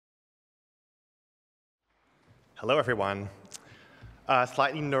Hello, everyone.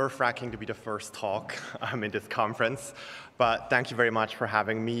 Slightly nerve-wracking to be the first talk in this conference, but thank you very much for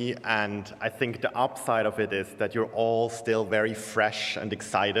having me. And I think the upside of it is that you're all still very fresh and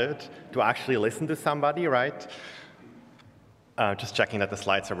excited to actually listen to somebody, right? Just checking that the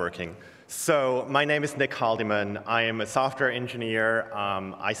slides are working. So my name is Nik Haldimann. I am a software engineer.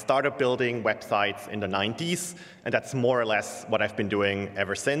 I started building websites in the 90s, and that's more or less what I've been doing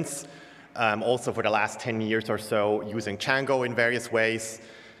ever since. Also for the last 10 years or so, using Django in various ways.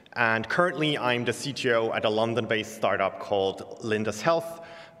 And currently, I'm the CTO at a London-based startup called Linda's Health.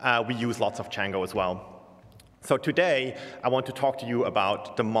 We use lots of Django as well. So today, I want to talk to you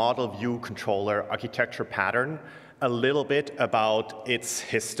about the model view controller architecture pattern, a little bit about its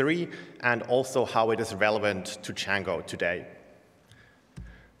history, and also how it is relevant to Django today.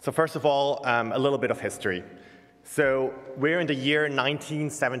 So first of all, a little bit of history. So we're in the year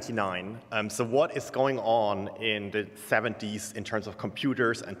 1979. So what is going on in the 70s in terms of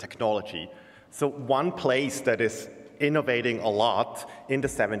computers and technology? So one place that is innovating a lot in the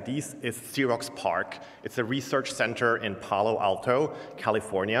 70s is Xerox PARC. It's a research center in Palo Alto,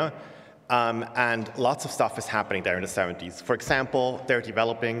 California. And lots of stuff is happening there in the 70s. For example, they're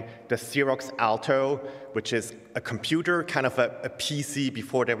developing the Xerox Alto, which is a computer, kind of a PC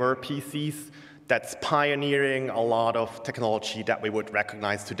before there were PCs, that's pioneering a lot of technology that we would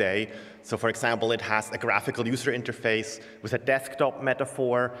recognize today. So for example, it has a graphical user interface with a desktop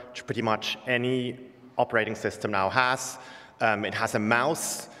metaphor, which pretty much any operating system now has. It has a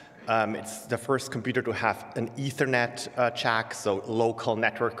mouse. It's the first computer to have an Ethernet jack, so local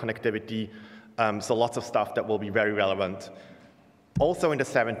network connectivity. So lots of stuff that will be very relevant. Also in the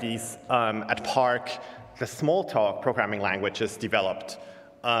 70s, at PARC, the Smalltalk programming language is developed.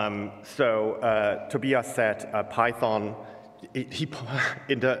 Tobias said Python, in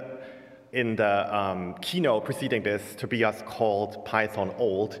the keynote preceding this, Tobias called Python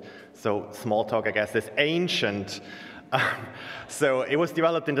old. So Smalltalk, I guess, is ancient. So it was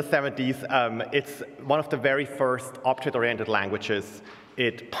developed in the 70s. It's one of the very first object-oriented languages.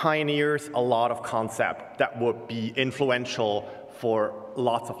 It pioneers a lot of concepts that would be influential for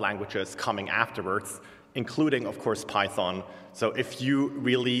lots of languages coming afterwards, including, of course, Python. So if you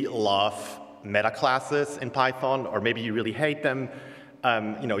really love meta classes in Python, or maybe you really hate them,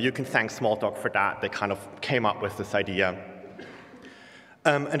 you can thank Smalltalk for that. They kind of came up with this idea.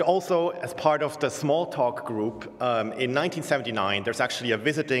 And also, as part of the Smalltalk group, in 1979, there's actually a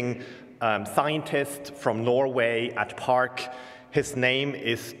visiting scientist from Norway at PARC. His name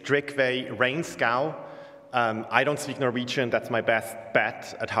is Trygve Reinskau. I don't speak Norwegian. That's my best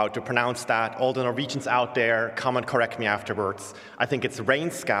bet at how to pronounce that. All the Norwegians out there, come and correct me afterwards. I think it's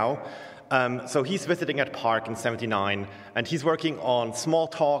Reinskau. So he's visiting at PARC in '79, and he's working on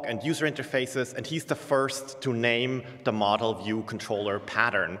Smalltalk and user interfaces, and he's the first to name the model view controller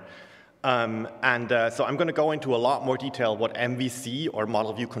pattern. So I'm going to go into a lot more detail what MVC, or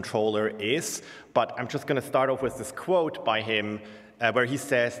model view controller, is, but I'm just going to start off with this quote by him, where he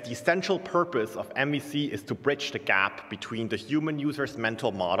says, "The essential purpose of MVC is to bridge the gap between the human user's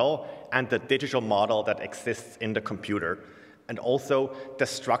mental model and the digital model that exists in the computer. And also, the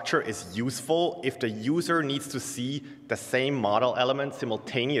structure is useful if the user needs to see the same model element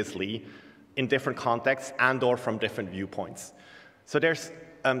simultaneously in different contexts and/or from different viewpoints." So there's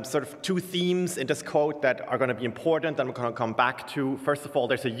sort of two themes in this quote that are going to be important and we're going to come back to. First of all,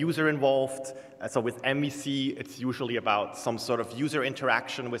 there's a user involved. So with MVC, it's usually about some sort of user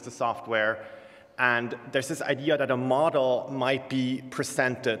interaction with the software. And there's this idea that a model might be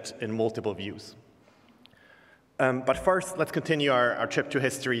presented in multiple views. But first, let's continue our trip to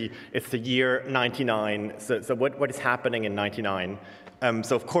history. It's the year 99. So what is happening in 99?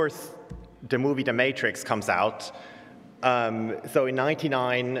 So of course, the movie The Matrix comes out. So in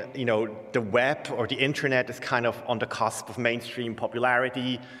 99, the web or the internet is kind of on the cusp of mainstream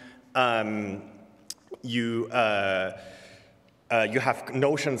popularity. You have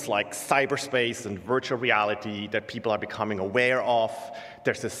notions like cyberspace and virtual reality that people are becoming aware of.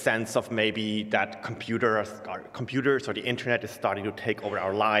 There's a sense of maybe that computers or the internet is starting to take over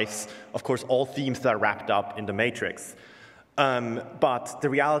our lives. Of course, all themes that are wrapped up in The Matrix. But the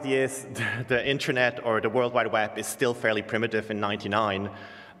reality is the internet or the World Wide Web is still fairly primitive in 99.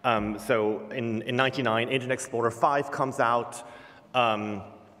 So in 99, Internet Explorer 5 comes out.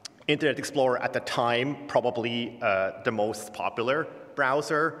 Internet Explorer at the time, probably the most popular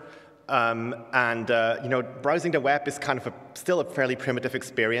browser. Browsing the web is kind of still a fairly primitive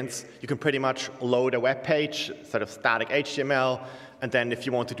experience. You can pretty much load a web page, sort of static HTML, and then if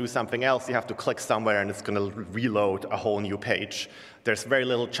you want to do something else, you have to click somewhere and it's going to reload a whole new page. There's very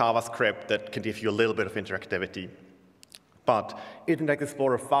little JavaScript that can give you a little bit of interactivity. But Internet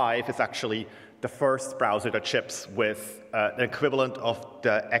Explorer 5 is actually the first browser that ships with an equivalent of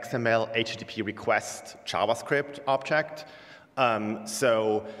the XML HTTP request JavaScript object.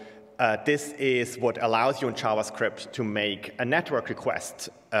 This is what allows you in JavaScript to make a network request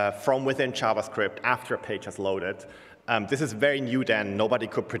from within JavaScript after a page has loaded. This is very new then. Nobody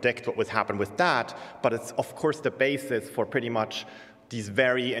could predict what would happen with that, but it's of course the basis for pretty much these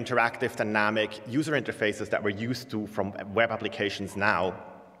very interactive, dynamic user interfaces that we're used to from web applications now.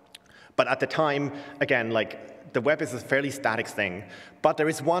 But at the time, again, like the web is a fairly static thing. But there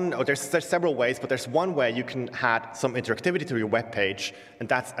is one, or there's several ways, but there's one way you can add some interactivity to your web page, and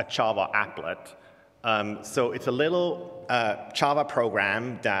that's a Java applet. So it's a little Java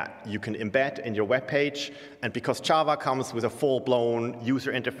program that you can embed in your web page. And because Java comes with a full-blown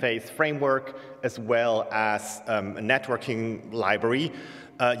user interface framework as well as a networking library,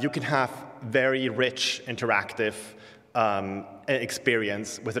 you can have very rich interactive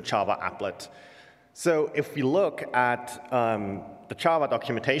experience with a Java applet. So if we look at the Java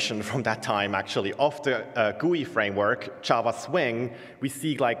documentation from that time, actually, of the GUI framework, Java Swing, we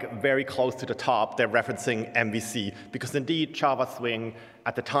see like very close to the top, they're referencing MVC, because indeed Java Swing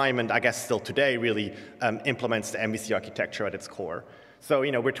at the time, and I guess still today, really implements the MVC architecture at its core. So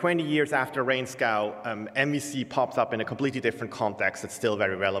we're 20 years after RainScout, MVC pops up in a completely different context. It's still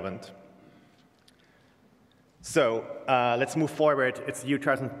very relevant. So let's move forward. It's the year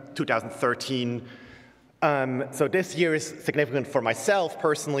 2013. So this year is significant for myself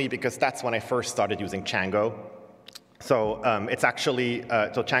personally because that's when I first started using Django. So it's actually,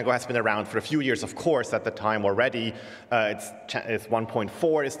 so Django has been around for a few years, of course, at the time already. It's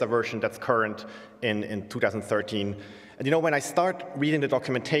 1.4 is the version that's current in 2013. And when I start reading the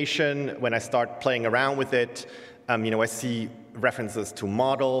documentation, when I start playing around with it, I see references to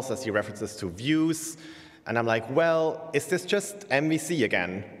models, I see references to views. And I'm like, well, is this just MVC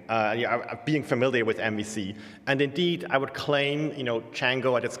again? Being familiar with MVC. And indeed, I would claim,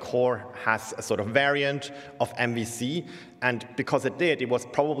 Django at its core has a sort of variant of MVC. And because it did, it was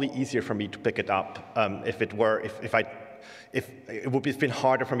probably easier for me to pick it up. It would have been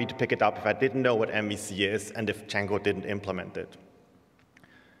harder for me to pick it up if I didn't know what MVC is and if Django didn't implement it.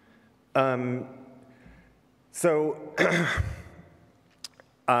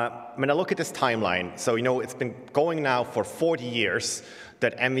 When I look at this timeline, so it's been going now for 40 years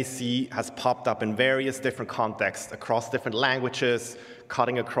that MVC has popped up in various different contexts across different languages,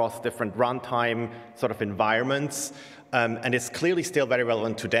 cutting across different runtime sort of environments, and it's clearly still very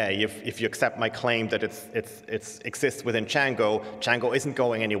relevant today. If you accept my claim that it exists within Django, Django isn't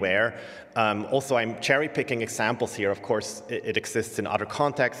going anywhere. Also, I'm cherry-picking examples here. Of course, it exists in other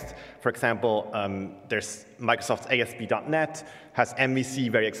contexts. For example, there's Microsoft's ASP.NET has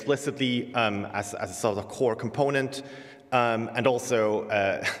MVC very explicitly as a sort of core component. And also,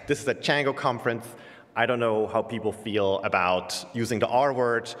 this is a Django conference. I don't know how people feel about using the R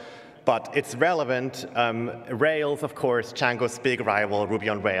word, but it's relevant. Rails, of course, Django's big rival, Ruby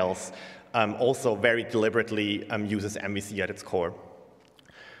on Rails, also very deliberately uses MVC at its core.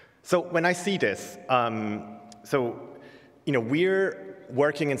 So when I see this, we're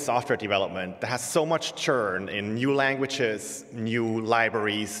working in software development that has so much churn in new languages, new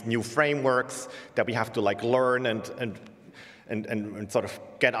libraries, new frameworks that we have to learn and sort of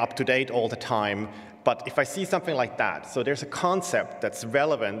get up to date all the time. But if I see something like that, so there's a concept that's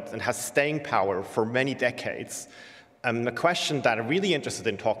relevant and has staying power for many decades, the question that I'm really interested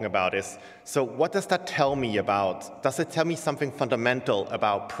in talking about is, so what does that tell me about? Does it tell me something fundamental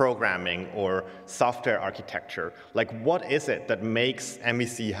about programming or software architecture? What is it that makes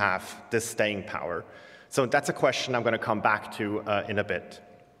MVC have this staying power? So that's a question I'm going to come back to in a bit.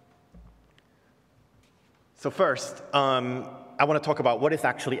 So first, I want to talk about what is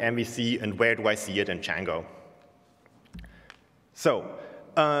actually MVC and where do I see it in Django. So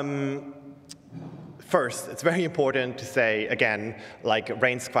first, it's very important to say, again, like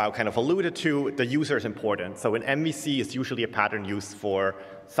RainScout kind of alluded to, the user is important. So an MVC is usually a pattern used for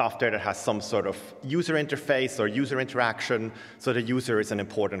software that has some sort of user interface or user interaction, so the user is an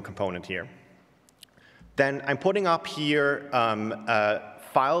important component here. Then I'm putting up here a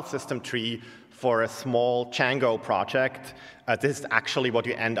file system tree for a small Django project. This is actually what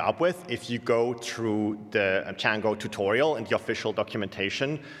you end up with if you go through the Django tutorial and the official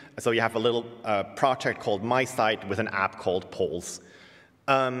documentation. So you have a little project called My Site with an app called Polls.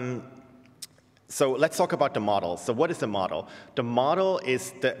 So let's talk about the model. So what is the model? The model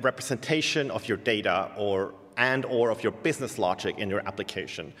is the representation of your data or of your business logic in your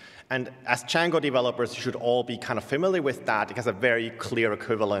application. And as Django developers, you should all be kind of familiar with that. It has a very clear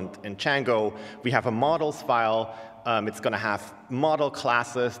equivalent in Django. We have a models file. It's going to have model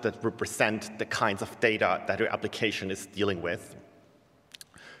classes that represent the kinds of data that your application is dealing with.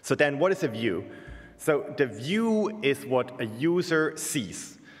 So then what is a view? So the view is what a user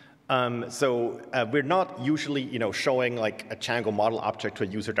sees. We're not usually, showing like a Django model object to a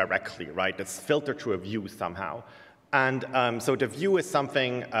user directly, right? It's filtered through a view somehow. And so the view is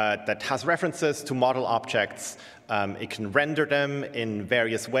something that has references to model objects. It can render them in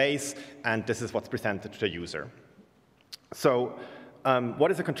various ways, and this is what's presented to the user. So what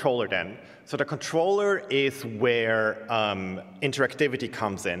is a controller then? So the controller is where interactivity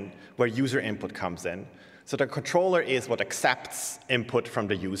comes in, where user input comes in. So the controller is what accepts input from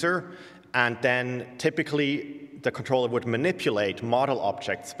the user, and then typically the controller would manipulate model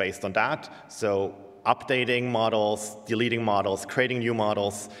objects based on that. So updating models, deleting models, creating new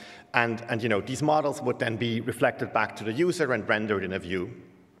models, and these models would then be reflected back to the user and rendered in a view.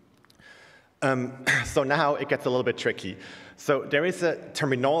 So now it gets a little bit tricky. So there is a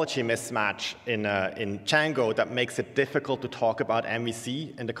terminology mismatch in Django that makes it difficult to talk about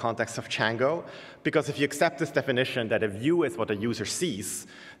MVC in the context of Django, because if you accept this definition that a view is what a user sees,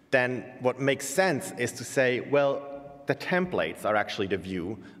 then what makes sense is to say, well, the templates are actually the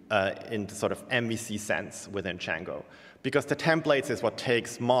view in the sort of MVC sense within Django, because the templates is what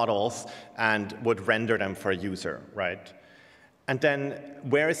takes models and would render them for a user, right? And then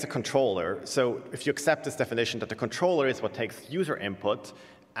where is the controller? So if you accept this definition that the controller is what takes user input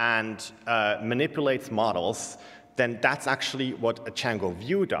and manipulates models, then that's actually what a Django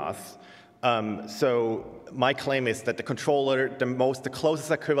view does. So my claim is that the controller, the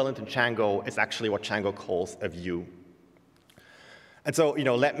closest equivalent in Django is actually what Django calls a view. And so,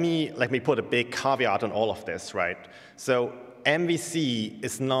 let me put a big caveat on all of this, right? So MVC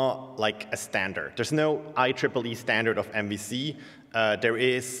is not like a standard. There's no IEEE standard of MVC. There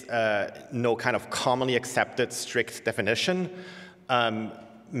is no kind of commonly accepted strict definition.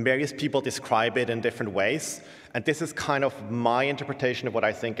 Various people describe it in different ways. And this is kind of my interpretation of what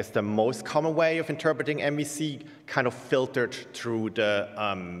I think is the most common way of interpreting MVC, kind of filtered through the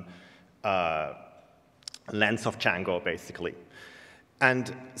lens of Django, basically.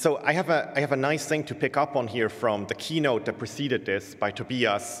 And so I have a nice thing to pick up on here from the keynote that preceded this by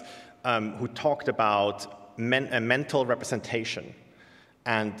Tobias, who talked about a mental representation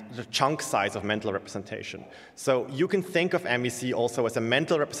and the chunk size of mental representation. So you can think of MVC also as a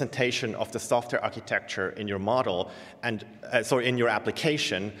mental representation of the software architecture in your model, and in your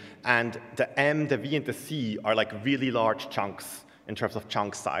application. And the M, the V, and the C are like really large chunks in terms of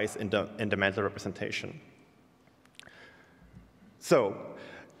chunk size in the mental representation. So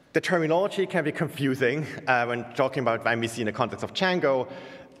the terminology can be confusing when talking about MVC in the context of Django,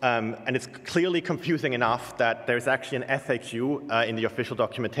 and it's clearly confusing enough that there's actually an FAQ in the official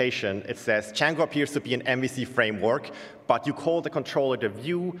documentation. It says, Django appears to be an MVC framework, but you call the controller the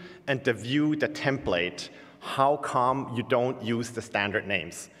view and the view the template. How come you don't use the standard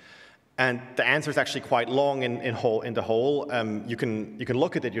names? And the answer is actually quite long in the whole. You can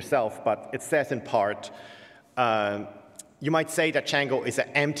look at it yourself, but it says in part, you might say that Django is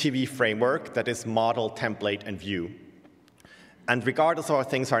an MTV framework that is model, template, and view. And regardless of how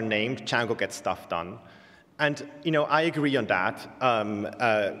things are named, Django gets stuff done. And I agree on that.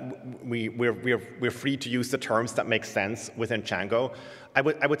 We're free to use the terms that make sense within Django. I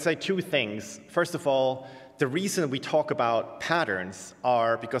would say two things. First of all, the reason we talk about patterns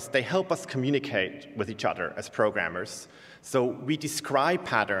are because they help us communicate with each other as programmers. So we describe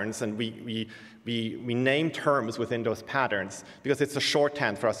patterns and we name terms within those patterns because it's a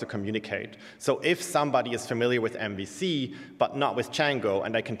shorthand for us to communicate. So if somebody is familiar with MVC but not with Django,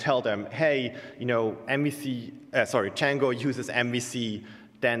 and I can tell them, hey, Django uses MVC,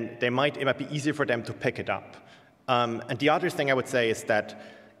 then it might be easier for them to pick it up. And the other thing I would say is that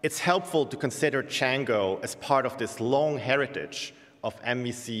it's helpful to consider Django as part of this long heritage of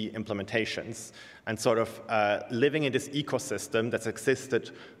MVC implementations and sort of living in this ecosystem that's existed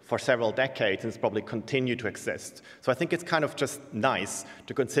for several decades and has probably continued to exist. So I think it's kind of just nice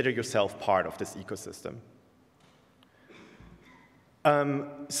to consider yourself part of this ecosystem.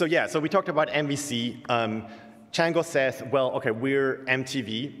 So we talked about MVC. Django says, well, okay, we're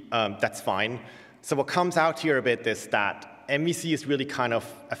MTV. That's fine. So what comes out here a bit is that MVC is really kind of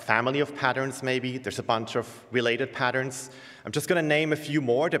a family of patterns, maybe. There's a bunch of related patterns. I'm just going to name a few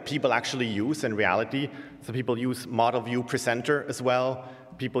more that people actually use in reality. So people use model view presenter as well.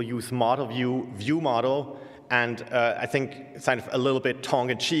 People use model view view model. And I think kind of a little bit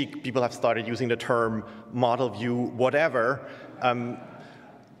tongue-in-cheek, people have started using the term model view whatever,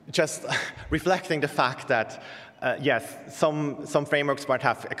 just reflecting the fact that yes, some frameworks might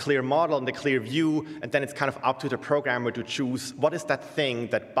have a clear model and a clear view, and then it's kind of up to the programmer to choose what is that thing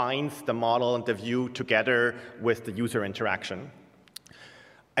that binds the model and the view together with the user interaction.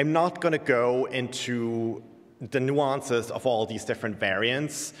 I'm not going to go into the nuances of all these different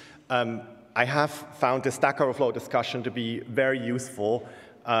variants. I have found the Stack Overflow discussion to be very useful.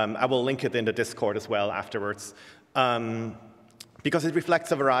 I will link it in the Discord as well afterwards. Because it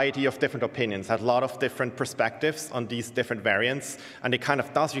reflects a variety of different opinions, has a lot of different perspectives on these different variants, and it kind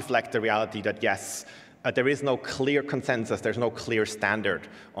of does reflect the reality that, yes, there is no clear consensus, there's no clear standard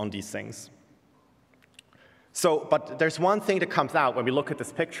on these things. So, but there's one thing that comes out when we look at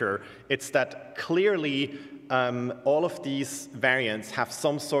this picture, it's that clearly all of these variants have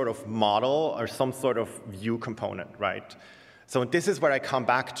some sort of model or some sort of view component, right? So this is where I come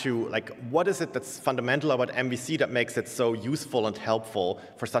back to, like, what is it that's fundamental about MVC that makes it so useful and helpful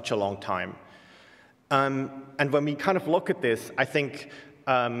for such a long time? And when we kind of look at this, I think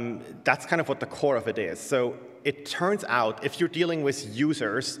that's kind of what the core of it is. So it turns out if you're dealing with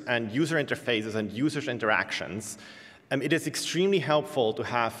users and user interfaces and user interactions, it is extremely helpful to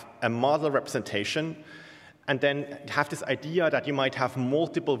have a model representation and then have this idea that you might have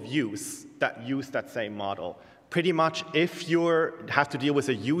multiple views that use that same model. Pretty much, if you have to deal with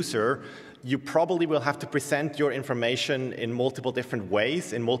a user, you probably will have to present your information in multiple different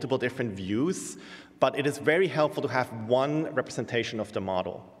ways, in multiple different views, but it is very helpful to have one representation of the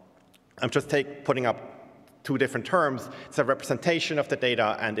model. I'm just putting up two different terms. It's a representation of the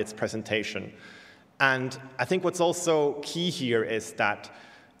data and its presentation. And I think what's also key here is that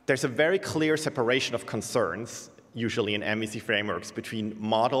there's a very clear separation of concerns usually in MVC frameworks, between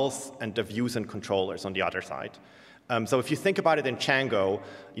models and the views and controllers on the other side. So if you think about it in Django,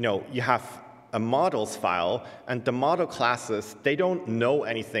 you have a models file, and the model classes, they don't know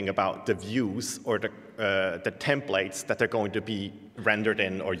anything about the views or the templates that they're going to be rendered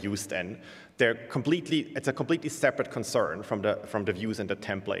in or used in. It's a completely separate concern from the views and the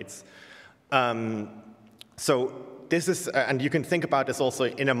templates. So this is, and you can think about this also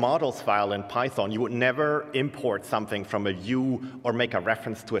in a models file in Python. You would never import something from a view or make a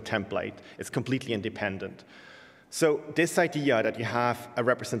reference to a template. It's completely independent. So this idea that you have a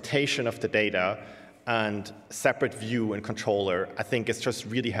representation of the data and separate view and controller, I think is just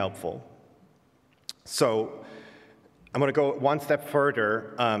really helpful. So I'm going to go one step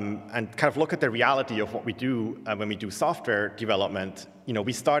further and kind of look at the reality of what we do when we do software development.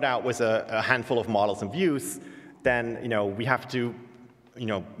 We start out with a handful of models and views. Then we have to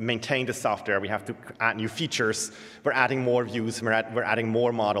maintain the software. We have to add new features. We're adding more views. We're adding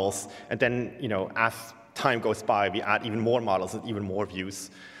more models. And then as time goes by, we add even more models and even more views.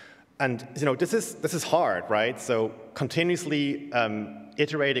 And this is hard, right? So continuously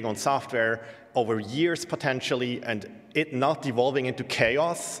iterating on software over years potentially, and it not devolving into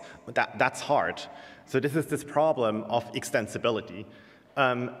chaos, that's hard. So this is this problem of extensibility.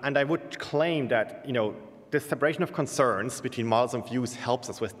 And I would claim that this separation of concerns between models and views helps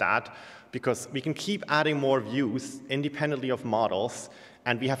us with that, because we can keep adding more views independently of models,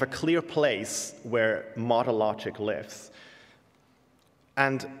 and we have a clear place where model logic lives.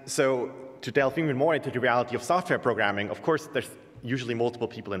 And so to delve even more into the reality of software programming, of course, there's usually multiple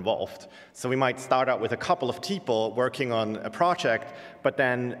people involved. So we might start out with a couple of people working on a project, but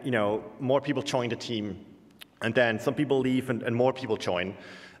then more people join the team, and then some people leave and more people join.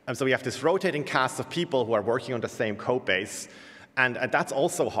 And so we have this rotating cast of people who are working on the same code base, and that's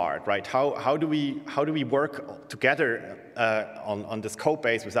also hard, right? How do we work together on this code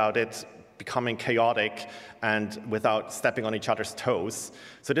base without it becoming chaotic and without stepping on each other's toes?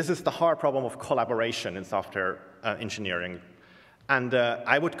 So this is the hard problem of collaboration in software engineering. And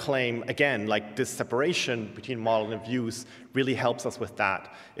I would claim, again, like this separation between model and views really helps us with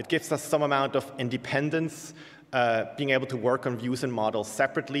that. It gives us some amount of independence, being able to work on views and models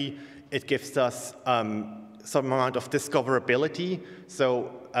separately. It gives us some amount of discoverability.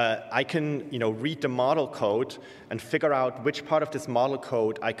 So I can read the model code and figure out which part of this model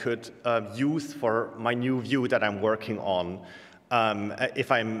code I could use for my new view that I'm working on.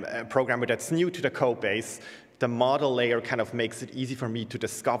 If I'm a programmer that's new to the code base, the model layer kind of makes it easy for me to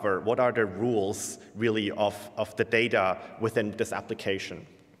discover what are the rules, really, of the data within this application.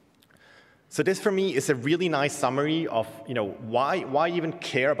 So this, for me, is a really nice summary of why even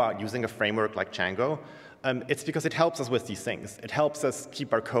care about using a framework like Django. It's because it helps us with these things. It helps us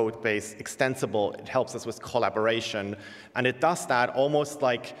keep our code base extensible. It helps us with collaboration. And it does that almost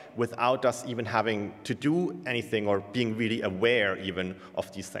like without us even having to do anything or being really aware even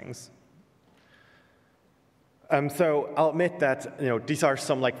of these things. So I'll admit that these are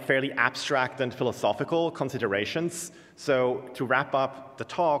some fairly abstract and philosophical considerations. So to wrap up the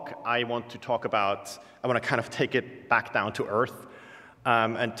talk, I want to kind of take it back down to earth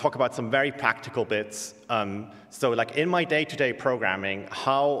and talk about some very practical bits. So in my day-to-day programming,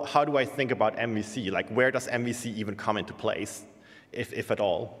 how do I think about MVC? Where does MVC even come into place, if at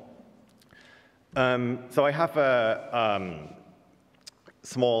all? So I have a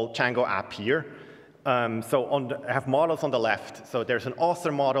small Django app here. I have models on the left. So there's an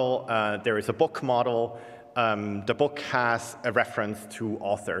author model, there is a book model. The book has a reference to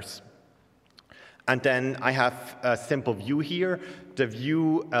authors. And then I have a simple view here. The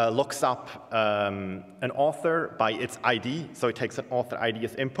view looks up an author by its ID. So it takes an author ID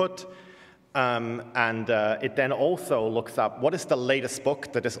as input. It then also looks up what is the latest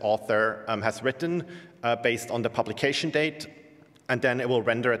book that this author has written based on the publication date. And then it will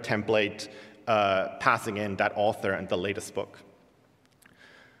render a template passing in that author and the latest book.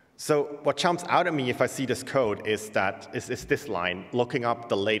 So what jumps out at me if I see this code is this line, looking up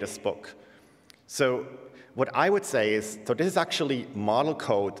the latest book. So what I would say is, so this is actually model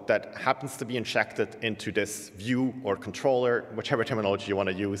code that happens to be injected into this view or controller, whichever terminology you want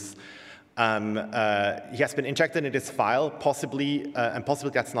to use. He has been injected in this file, possibly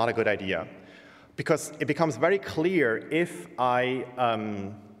that's not a good idea. Because it becomes very clear if I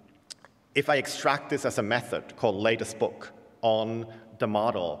extract this as a method called latest book on the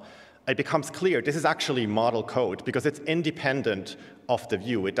model, it becomes clear this is actually model code because it's independent of the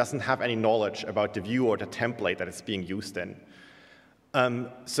view. It doesn't have any knowledge about the view or the template that it's being used in.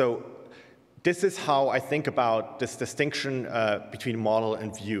 So this is how I think about this distinction between model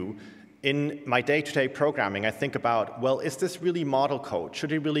and view. In my day-to-day programming, I think about, well, is this really model code?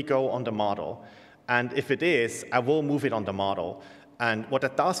 Should it really go on the model? And if it is, I will move it on the model. And what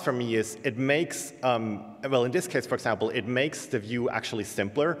that does for me is it makes, well, in this case, for example, it makes the view actually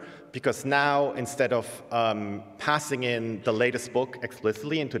simpler because now instead of passing in the latest book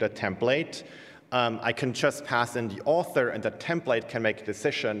explicitly into the template, I can just pass in the author and the template can make a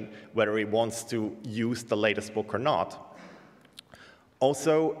decision whether it wants to use the latest book or not.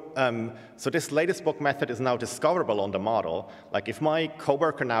 Also, so this latest book method is now discoverable on the model. Like if my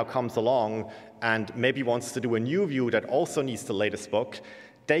coworker now comes along and maybe wants to do a new view that also needs the latest book,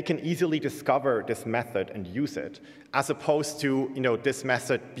 they can easily discover this method and use it, as opposed to this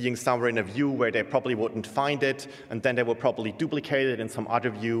method being somewhere in a view where they probably wouldn't find it, and then they will probably duplicate it in some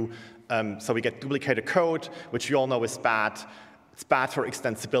other view. So we get duplicated code, which we all know is bad. It's bad for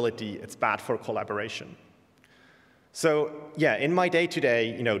extensibility. It's bad for collaboration. So yeah, in my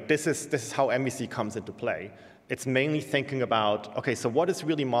day-to-day, this is how MVC comes into play. It's mainly thinking about, okay, so what is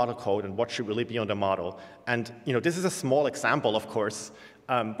really model code and what should really be on the model? And this is a small example, of course,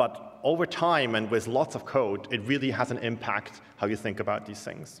 but over time and with lots of code, it really has an impact how you think about these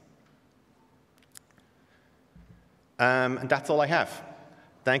things. And that's all I have.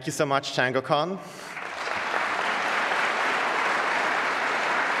 Thank you so much, DjangoCon.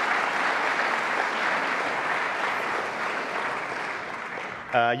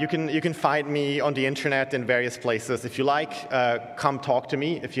 You can find me on the internet in various places. If you like, come talk to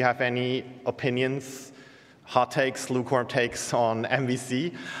me. If you have any opinions, hot takes, lukewarm takes on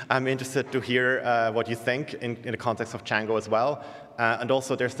MVC, I'm interested to hear what you think in the context of Django as well. And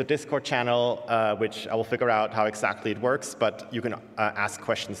also there's the Discord channel, which I will figure out how exactly it works, but you can ask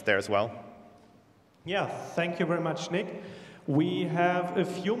questions there as well. Yeah, thank you very much, Nick. We have a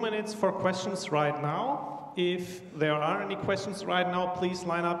few minutes for questions right now. If there are any questions right now, please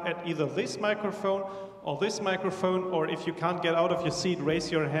line up at either this microphone, or if you can't get out of your seat,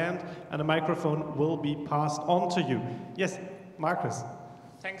 raise your hand, and a microphone will be passed on to you. Yes, Marcus.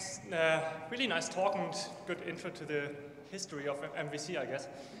 Thanks. Really nice talk and good intro to the history of MVC, I guess.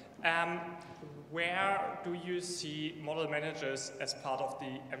 Where do you see model managers as part of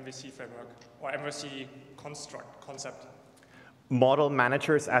the MVC framework or MVC concept? Model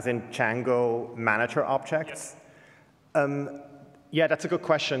managers as in Django manager objects? Yes. Yeah, that's a good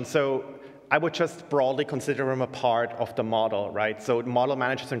question. So I would just broadly consider them a part of the model, right? So model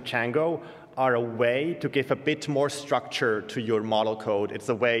managers in Django are a way to give a bit more structure to your model code. It's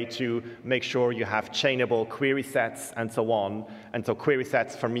a way to make sure you have chainable query sets and so on. And so query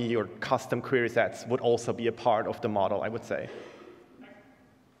sets, for me, or custom query sets would also be a part of the model, I would say.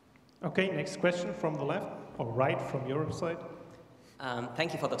 Okay, next question from the left, or right from your side.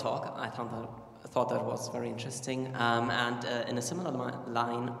 Thank you for the talk. I thought that was very interesting. And in a similar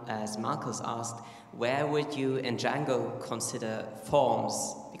line as Marcus asked, where would you in Django consider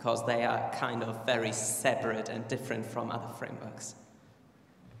forms? Because they are kind of very separate and different from other frameworks.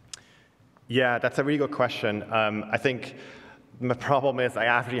 Yeah, that's a really good question. I think the problem is I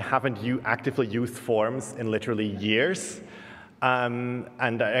actually haven't actively used forms in literally years. And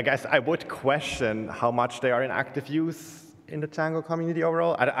I guess I would question how much they are in active use in the Django community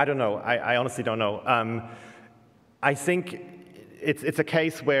overall. I don't know. I honestly don't know. I think it's a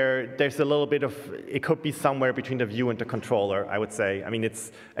case where there's a little bit of, it could be somewhere between the view and the controller, I would say. I mean,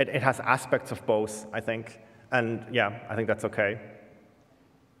 it has aspects of both, I think. And yeah, I think that's okay.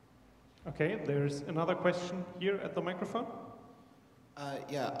 Okay, there's another question here at the microphone.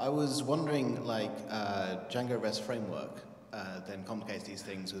 Yeah, I was wondering, like, Django REST framework then complicates these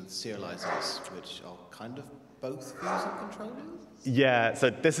things with serializers, which are kind of both views and controllers? Yeah,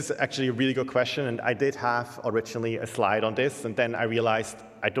 so this is actually a really good question, and I did have originally a slide on this, and then I realized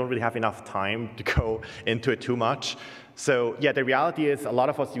I don't really have enough time to go into it too much. So yeah, the reality is a lot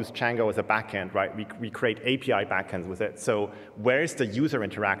of us use Django as a backend, right? We create API backends with it. So where is the user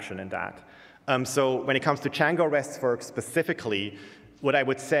interaction in that? So when it comes to Django REST work specifically, what I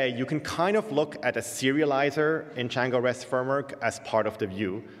would say, you can kind of look at a serializer in Django REST framework as part of the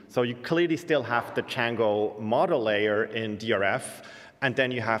view. So you clearly still have the Django model layer in DRF, and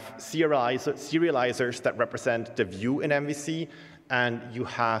then you have serializers that represent the view in MVC, and you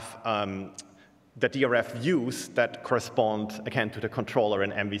have the DRF views that correspond, again, to the controller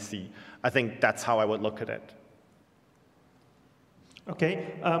in MVC. I think that's how I would look at it.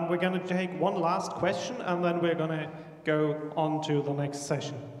 Okay, we're going to take one last question, and then we're going to go on to the next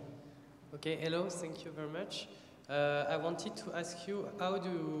session. Okay, hello, thank you very much. I wanted to ask you, how do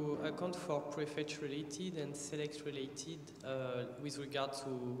you account for prefetch related and select related with regard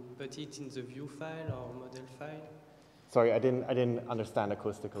to put it in the view file or model file? Sorry, I didn't understand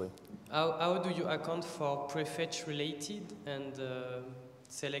acoustically. How do you account for prefetch related and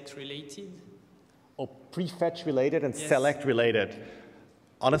select related? Oh, prefetch related and yes. select related.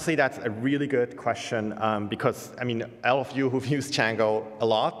 Honestly, that's a really good question because, I mean, all of you who've used Django a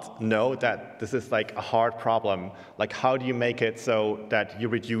lot know that this is like a hard problem. Like, how do you make it so that you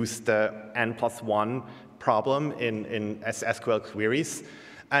reduce the n+1 problem in SQL queries?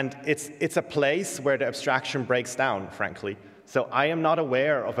 And it's a place where the abstraction breaks down, frankly. So I am not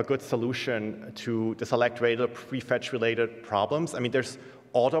aware of a good solution to the select-related, prefetch-related problems. I mean, there's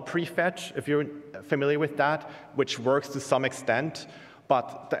auto-prefetch, if you're familiar with that, which works to some extent.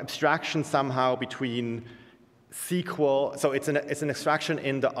 But the abstraction somehow between SQL, so it's an abstraction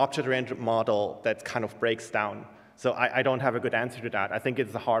in the object-oriented model that kind of breaks down. So I don't have a good answer to that. I think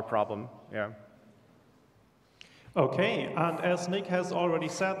it's a hard problem, yeah. Okay, and as Nik has already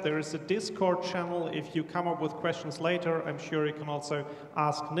said, there is a Discord channel. If you come up with questions later, I'm sure you can also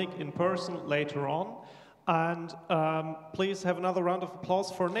ask Nik in person later on. And please have another round of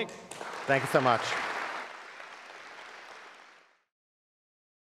applause for Nik. Thank you so much.